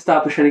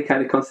establish any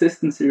kind of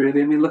consistency,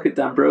 really. I mean, look at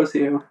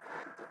D'Ambrosio.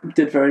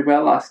 Did very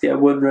well last year,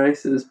 won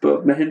races,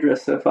 but Mahindra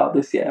so far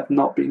this year have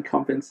not been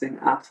convincing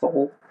at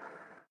all.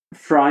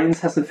 Freins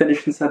hasn't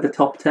finished inside the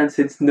top 10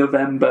 since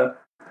November.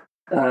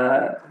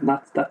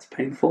 That's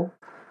painful.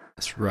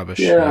 It's rubbish.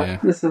 Yeah.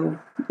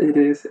 It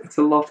is. It's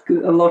a lot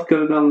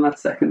going on in that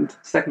second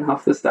half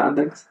of the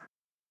standings.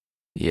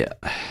 Yeah,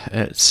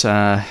 it's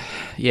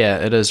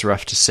it is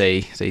rough to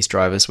see these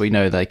drivers. We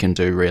know they can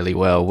do really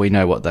well. We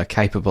know what they're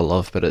capable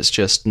of, but it's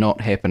just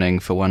not happening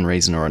for one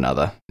reason or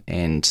another.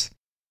 And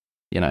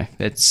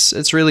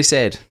it's really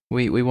sad.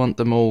 We want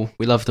them all.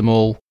 We love them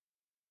all.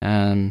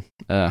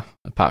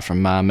 Apart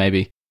from Ma,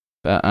 maybe.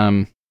 But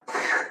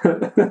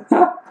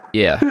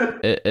yeah,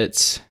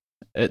 it's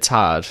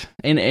hard.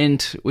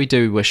 And we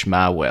do wish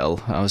Ma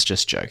well. I was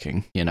just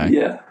joking,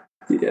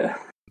 Yeah.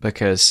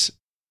 Because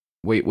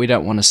we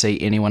don't want to see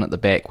anyone at the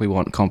back. We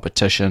want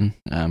competition.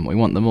 We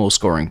want them all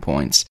scoring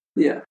points.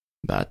 Yeah.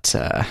 But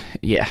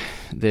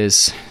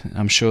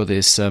I'm sure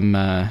there's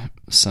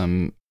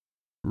some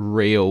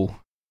real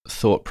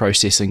thought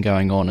processing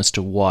going on as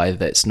to why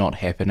that's not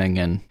happening,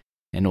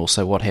 and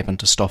also what happened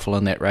to Stoffel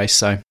in that race.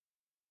 So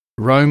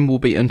Rome will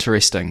be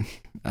interesting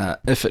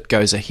if it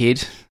goes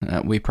ahead.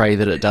 We pray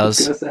that it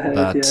does. It goes ahead,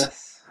 but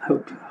yes.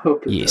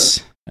 Hope it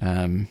yes,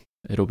 does.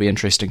 It'll be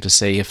interesting to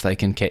see if they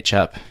can catch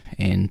up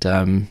and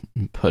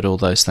put all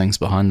those things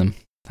behind them.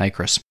 Hey,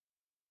 Chris.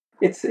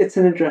 It's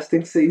an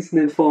interesting season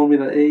in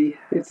Formula E.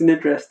 It's an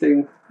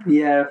interesting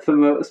year for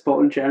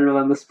motorsport in general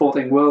and the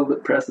sporting world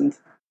at present.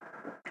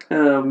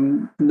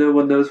 No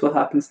one knows what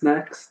happens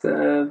next.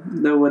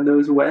 No one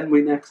knows when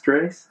we next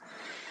race.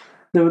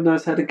 No one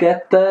knows how to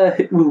get there.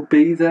 It will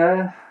be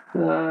there.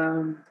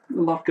 A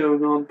lot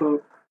going on,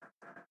 but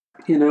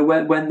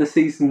when the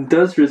season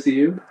does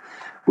resume,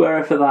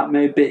 wherever that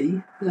may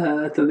be,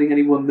 I don't think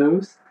anyone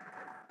knows.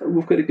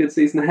 We've got a good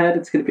season ahead.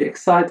 It's going to be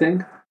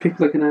exciting.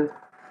 People are going to...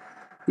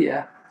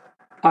 Yeah,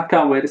 I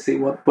can't wait to see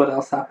what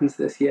else happens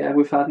this year.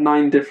 We've had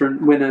 9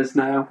 different winners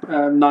now,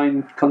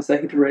 9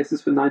 consecutive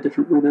races with 9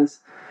 different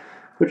winners,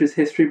 which is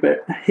history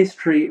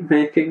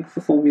making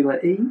for Formula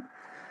E.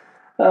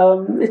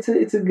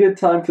 It's a good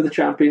time for the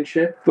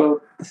championship, but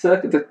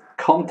the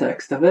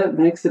context of it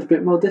makes it a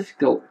bit more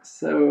difficult.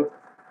 So,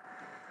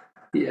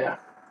 yeah,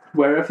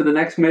 wherever the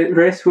next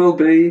race will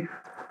be,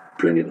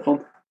 bring it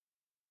on.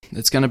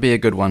 It's going to be a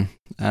good one.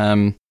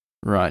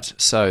 Right,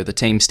 so the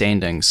team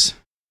standings.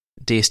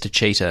 Diesta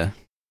Cheetah,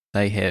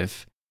 they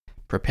have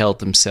propelled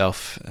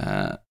themselves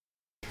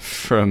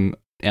from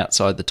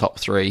outside the top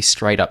 3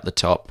 straight up the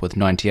top with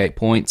 98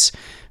 points,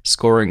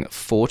 scoring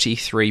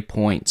 43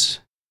 points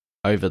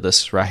over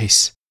this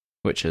race,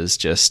 which is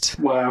just,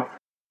 wow.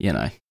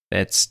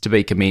 That's to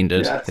be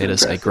commended. Yeah, that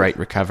is a great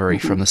recovery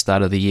from the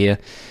start of the year.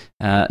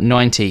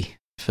 90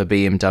 for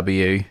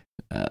BMW.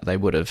 They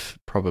would have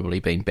probably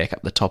been back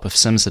up the top if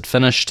Sims had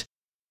finished.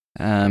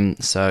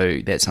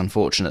 So that's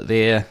unfortunate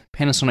there.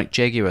 Panasonic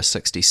Jaguar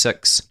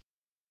 66.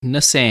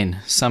 Nissan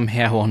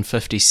somehow on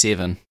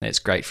 57. That's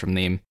great from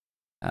them.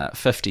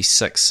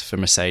 56 for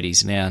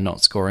Mercedes now,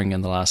 not scoring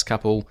in the last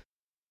couple.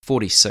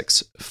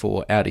 46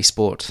 for Audi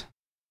Sport.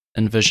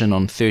 Envision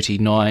on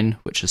 39,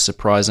 which is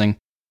surprising.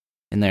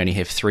 And they only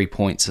have 3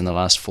 points in the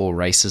last 4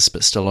 races,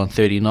 but still on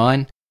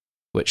 39,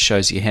 which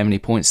shows you how many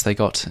points they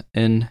got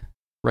in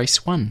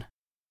race 1.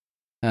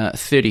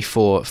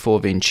 34 for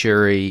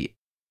Venturi.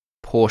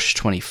 Porsche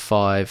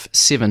 25,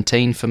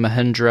 17 for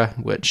Mahindra,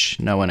 which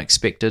no one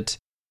expected.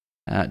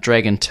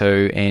 Dragon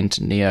 2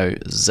 and Neo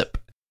Zip.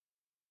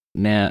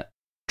 Now,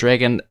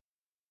 Dragon,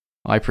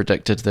 I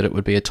predicted that it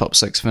would be a top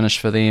 6 finish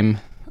for them.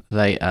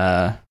 They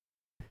are.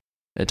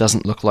 It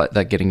doesn't look like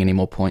they're getting any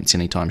more points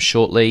anytime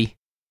shortly.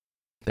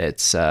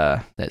 That's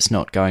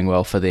not going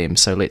well for them,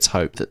 so let's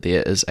hope that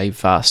there is a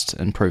vast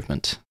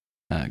improvement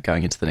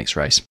going into the next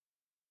race.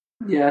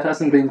 Yeah, it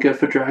hasn't been good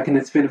for Dragon.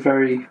 It's been a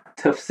very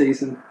tough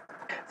season.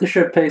 They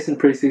showed pace in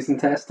pre-season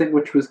testing,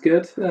 which was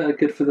good.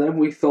 Good for them.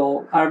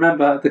 I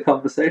remember the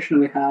conversation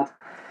we had,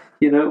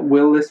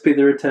 will this be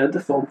the return to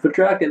form for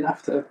Dragon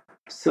after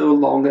so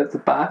long at the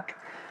back?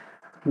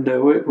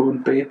 No, it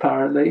won't be,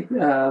 apparently.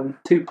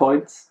 2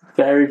 points.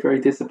 Very, very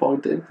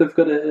disappointing. They've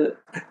got a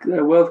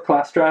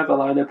world-class driver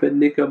lineup in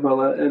Nico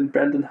Muller and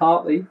Brendan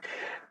Hartley,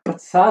 but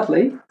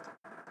sadly,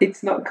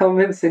 it's not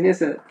convincing,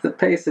 is it? The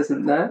pace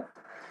isn't there.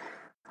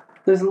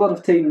 There's a lot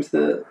of teams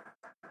that,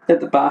 at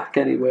the back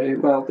anyway,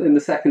 well, in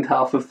the second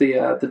half of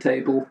the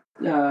table,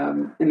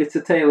 and it's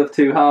a tale of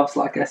 2 halves,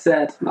 like I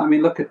said. I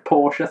mean, look at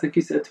Porsche. I think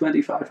you said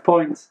 25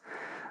 points,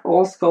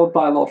 all scored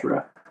by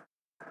Lovera.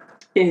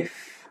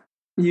 If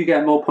you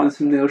get more points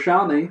from Neil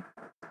Jani,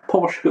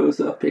 Porsche goes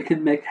up. It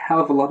can make a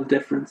hell of a lot of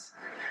difference.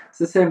 It's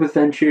the same with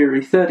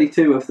Venturi.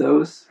 32 of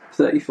those,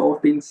 34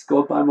 have been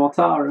scored by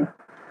Mortara.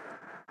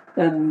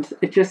 And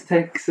it just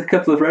takes a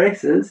couple of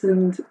races,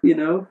 and,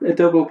 a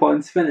double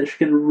points finish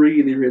can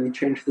really, really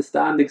change the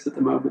standings at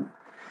the moment.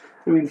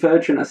 I mean,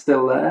 Virgin are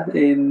still there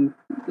in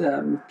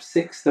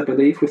 6th, I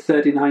believe, with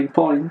 39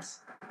 points.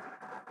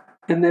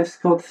 And they've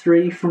scored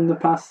 3 from the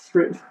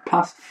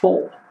past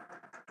 4.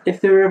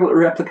 If they were able to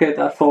replicate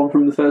that form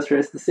from the first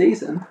race of the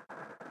season,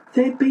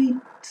 they'd be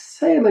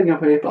sailing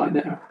away by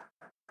now.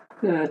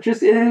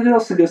 It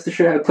also goes to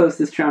show how close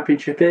this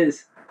championship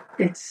is.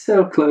 It's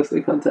so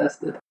closely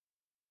contested.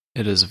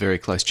 It is a very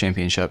close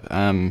championship.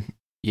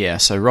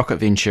 So Rocket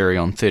Venturi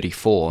on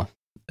 34.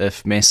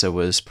 If Massa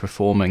was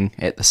performing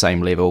at the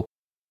same level,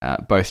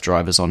 both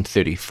drivers on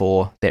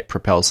 34, that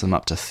propels them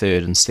up to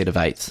 3rd instead of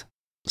 8th.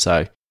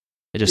 So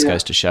it just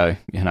goes to show,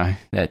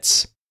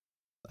 that's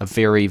a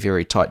very,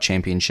 very tight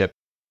championship.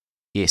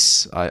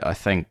 Yes, I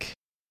think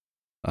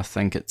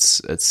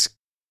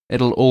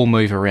it'll all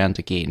move around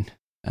again.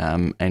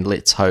 And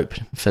let's hope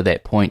for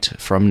that point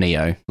from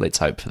Neo. Let's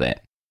hope for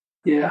that.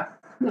 Yeah.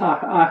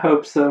 I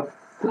hope so.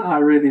 I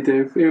really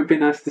do. It would be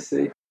nice to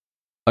see.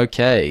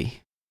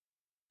 Okay.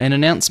 An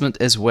announcement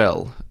as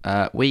well.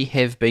 We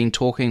have been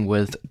talking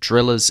with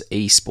Drillers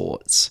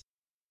Esports.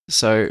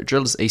 So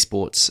Drillers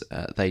Esports,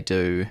 they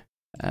do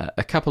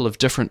a couple of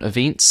different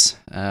events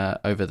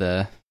over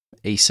the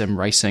eSIM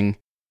racing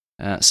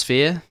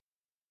sphere.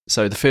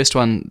 So the first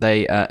one,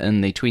 they are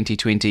in the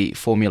 2020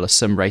 Formula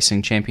Sim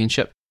Racing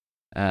Championship.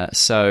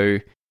 So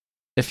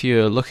if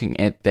you're looking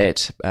at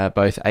that,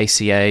 both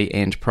ACA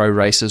and Pro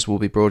races will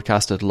be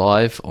broadcasted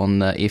live on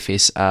the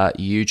FSR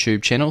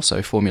YouTube channel,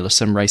 so Formula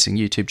Sim Racing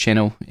YouTube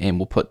channel, and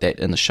we'll put that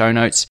in the show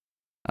notes.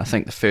 I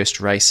think the first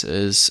race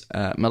is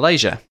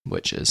Malaysia,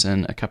 which is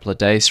in a couple of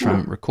days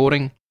from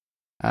recording.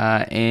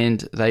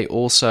 And they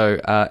also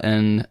are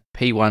in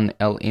P1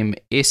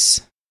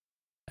 LMS,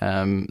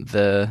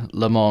 the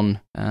Le Mans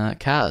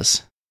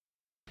cars,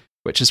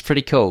 which is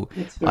pretty cool.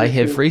 I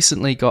have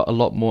recently got a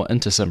lot more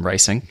into sim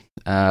racing,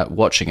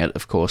 watching it,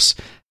 of course.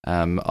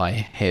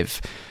 I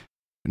have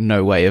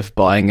no way of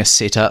buying a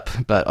setup,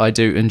 but I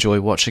do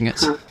enjoy watching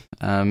it.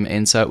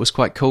 And so it was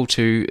quite cool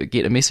to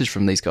get a message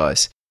from these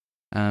guys.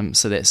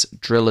 So that's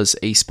Drillers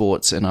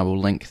Esports, and I will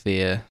link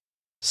their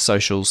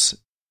socials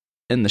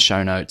in the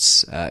show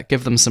notes.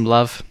 Give them some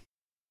love.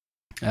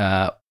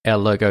 Our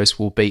logos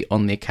will be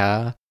on their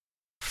car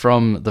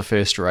from the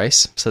first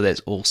race, so that's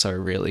also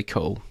really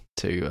cool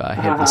to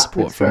have the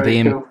support from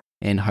them, cool.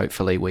 And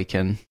hopefully we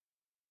can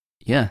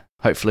get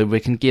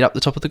up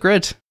the top of the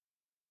grid.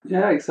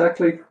 Yeah,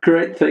 exactly.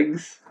 Great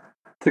things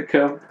to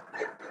come.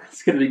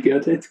 It's going to be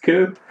good. It's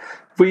cool.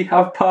 We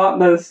have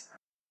partners.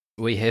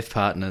 We have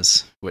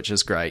partners, which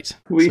is great.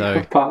 We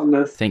have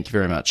partners. Thank you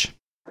very much.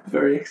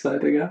 Very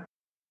exciting, yeah.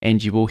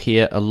 And you will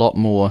hear a lot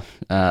more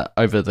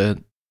over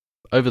the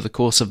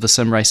course of the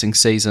sim racing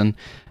season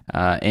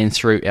and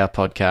through our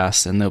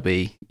podcast, and there'll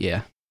be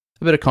a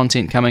bit of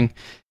content coming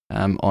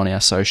on our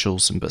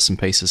socials and bits and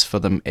pieces for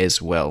them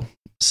as well.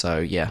 So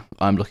yeah,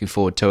 I'm looking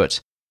forward to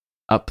it.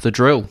 Up the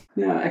drill.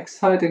 Yeah,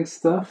 exciting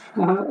stuff.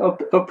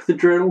 Up the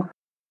drill.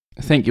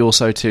 Thank you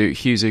also to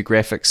Huzu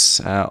Graphics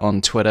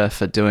on Twitter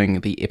for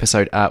doing the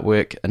episode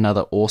artwork,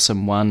 another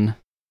awesome one.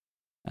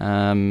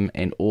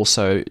 And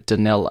also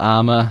Danelle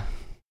Armour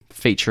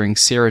featuring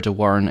Sarah De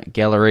Warren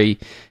Gallery,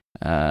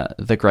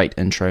 the great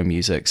intro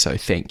music. So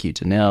thank you,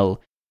 Danelle.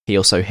 He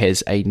also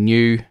has a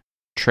new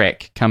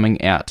track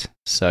coming out,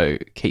 so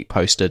keep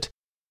posted.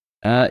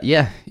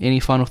 Any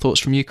final thoughts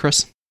from you,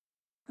 Chris?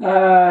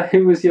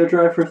 Who was your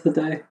driver of the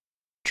day?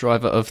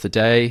 Driver of the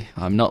day.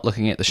 I'm not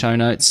looking at the show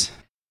notes.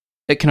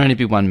 It can only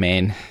be one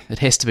man. It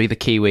has to be the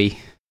Kiwi,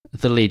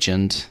 the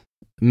legend,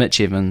 Mitch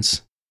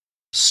Evans,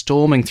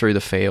 storming through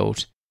the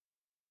field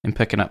and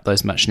picking up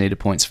those much-needed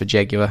points for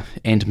Jaguar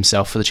and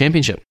himself for the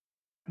championship.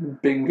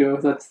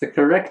 Bingo, that's the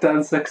correct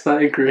answer, because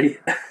I agree.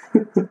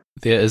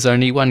 There is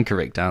only one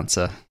correct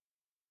answer,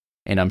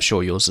 and I'm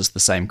sure yours is the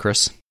same,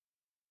 Chris.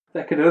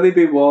 There can only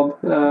be one.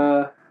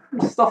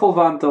 Stoffel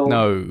Vandoorne.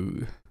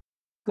 No.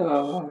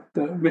 Oh,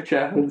 no, Mitch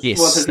Evans.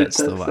 Yes, that's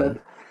the one.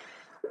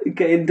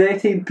 Gained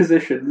 18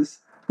 positions.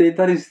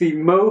 That is the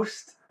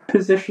most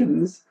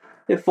positions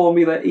a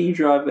Formula E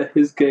driver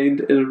has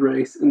gained in a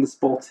race in the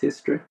sport's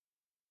history.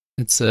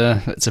 It's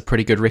a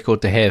pretty good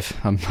record to have.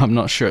 I'm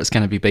not sure it's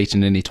going to be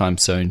beaten anytime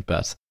soon,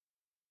 but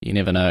you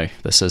never know.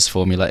 This is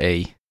Formula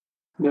E.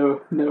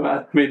 No,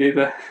 me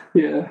neither.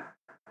 Yeah.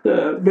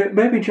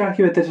 Maybe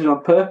Jaguar did it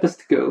on purpose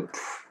to go,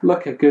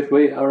 look how good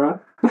we are, right?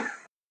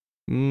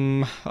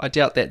 I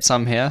doubt that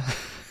somehow.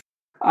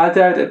 I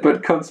doubt it,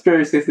 but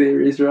conspiracy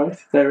theories, right?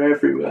 They're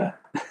everywhere.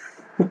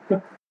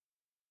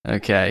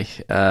 Okay.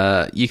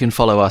 You can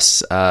follow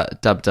us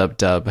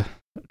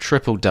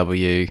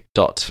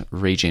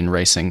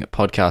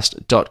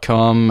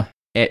www.regenracingpodcast.com,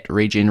 at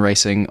Regen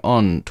Racing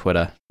on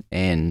Twitter,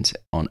 and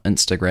on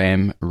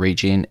Instagram,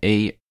 Regen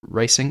E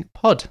Racing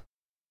Pod.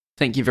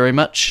 Thank you very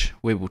much.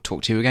 We will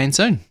talk to you again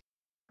soon.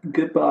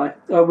 Goodbye.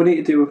 Oh, we need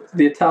to do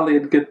the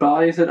Italian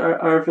goodbye. Is it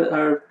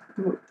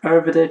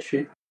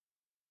Arrivederci?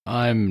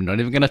 I'm not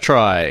even going to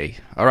try.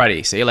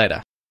 Alrighty, see you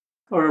later.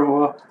 Au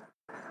revoir.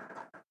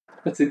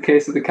 That's in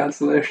case of the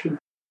cancellation.